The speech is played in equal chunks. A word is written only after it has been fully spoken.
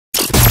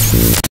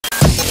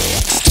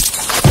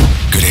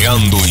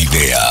Creando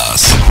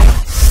ideas.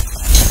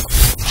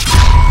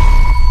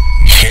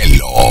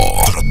 GELO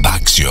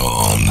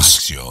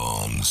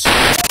Productions.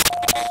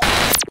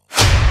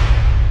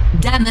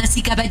 Damas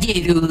y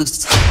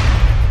caballeros,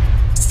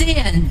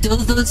 sean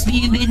todos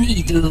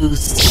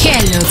bienvenidos.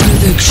 GELO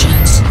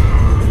Productions.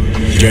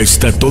 Ya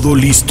está todo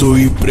listo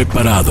y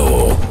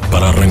preparado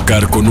para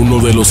arrancar con uno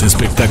de los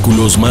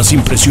espectáculos más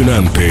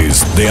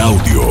impresionantes de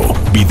audio,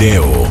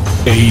 video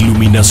e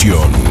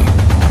iluminación.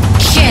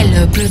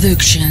 GELO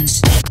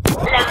Productions.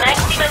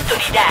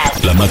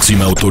 La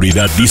máxima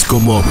autoridad disco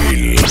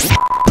móvil,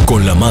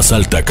 con la más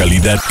alta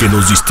calidad que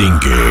nos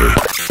distingue.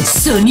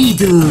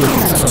 Sonido.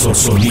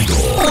 Sonido.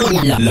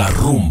 La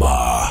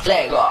rumba.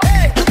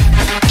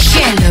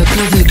 GELO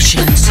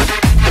Productions.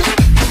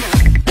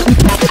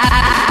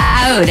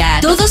 Ahora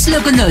todos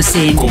lo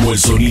conocen Como el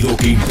sonido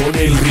que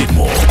impone el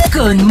ritmo.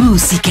 con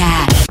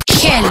música.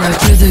 GELO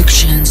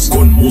Productions.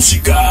 Con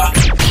música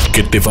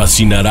que te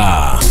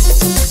fascinará.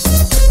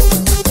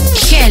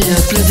 GELO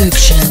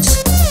Productions.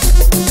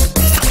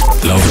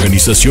 La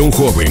organización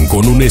joven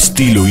con un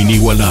estilo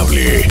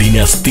inigualable.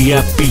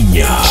 Dinastía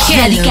Piña.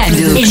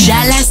 Radicando en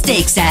Dallas,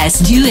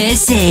 Texas,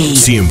 USA.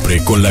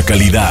 Siempre con la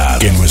calidad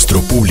que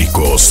nuestro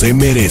público se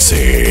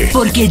merece.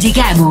 Porque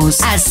llegamos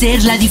a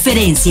hacer la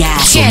diferencia.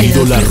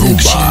 Sonido La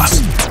Rumba.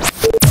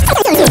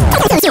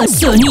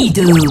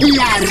 Sonido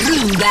La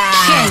Rumba.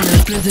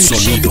 GELO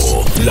Productions.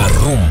 Sonido La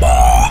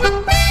Rumba.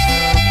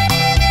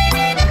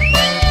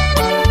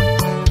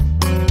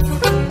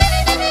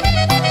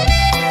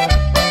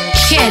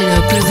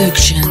 GELO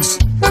Productions.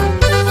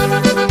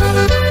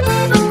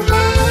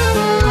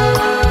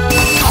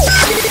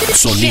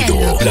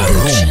 Sonido La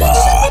Rumba.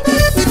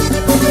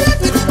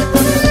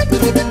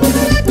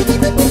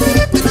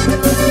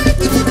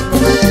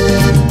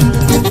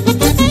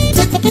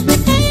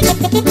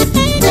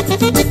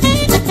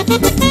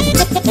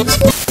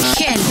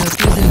 GELO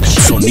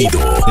Productions. Sonido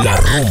La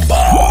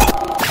Rumba.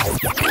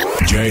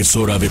 Ya es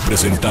hora de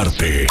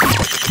presentarte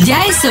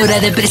Ya es hora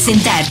de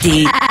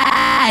presentarte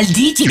al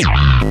DJ.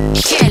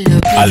 GELO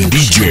al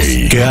Productions.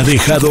 DJ que ha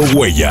dejado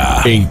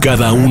huella en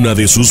cada una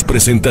de sus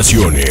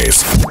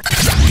presentaciones.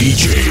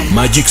 DJ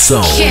Magic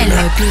Sound. GELO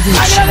Productions.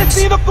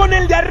 Agradecido con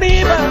el de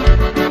arriba,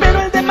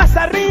 pero el de más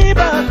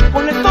arriba,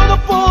 con el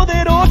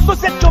todopoderoso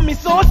se ha hecho mi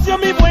socio,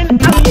 mi buen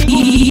amigo.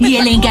 Y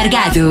el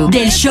encargado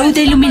del show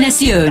de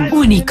iluminación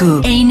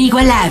único e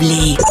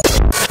inigualable.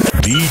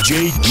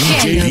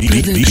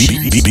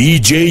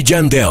 DJ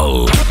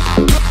Yandel.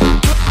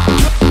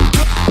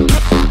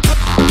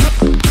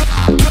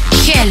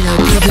 GELO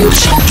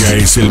Productions. Ya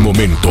es el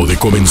momento de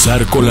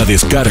comenzar con la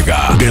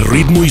descarga de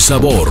ritmo y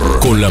sabor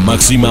con la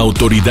máxima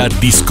autoridad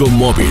disco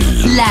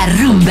móvil. La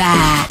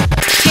Rumba.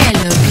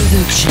 GELO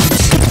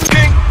Productions.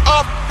 King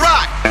of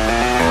Rock.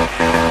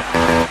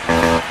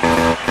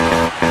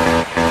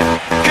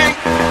 King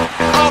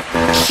of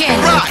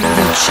GELO Rock.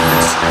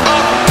 Productions.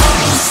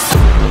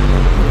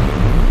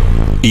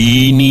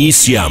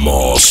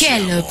 Iniciamos.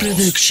 GELO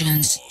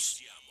Productions.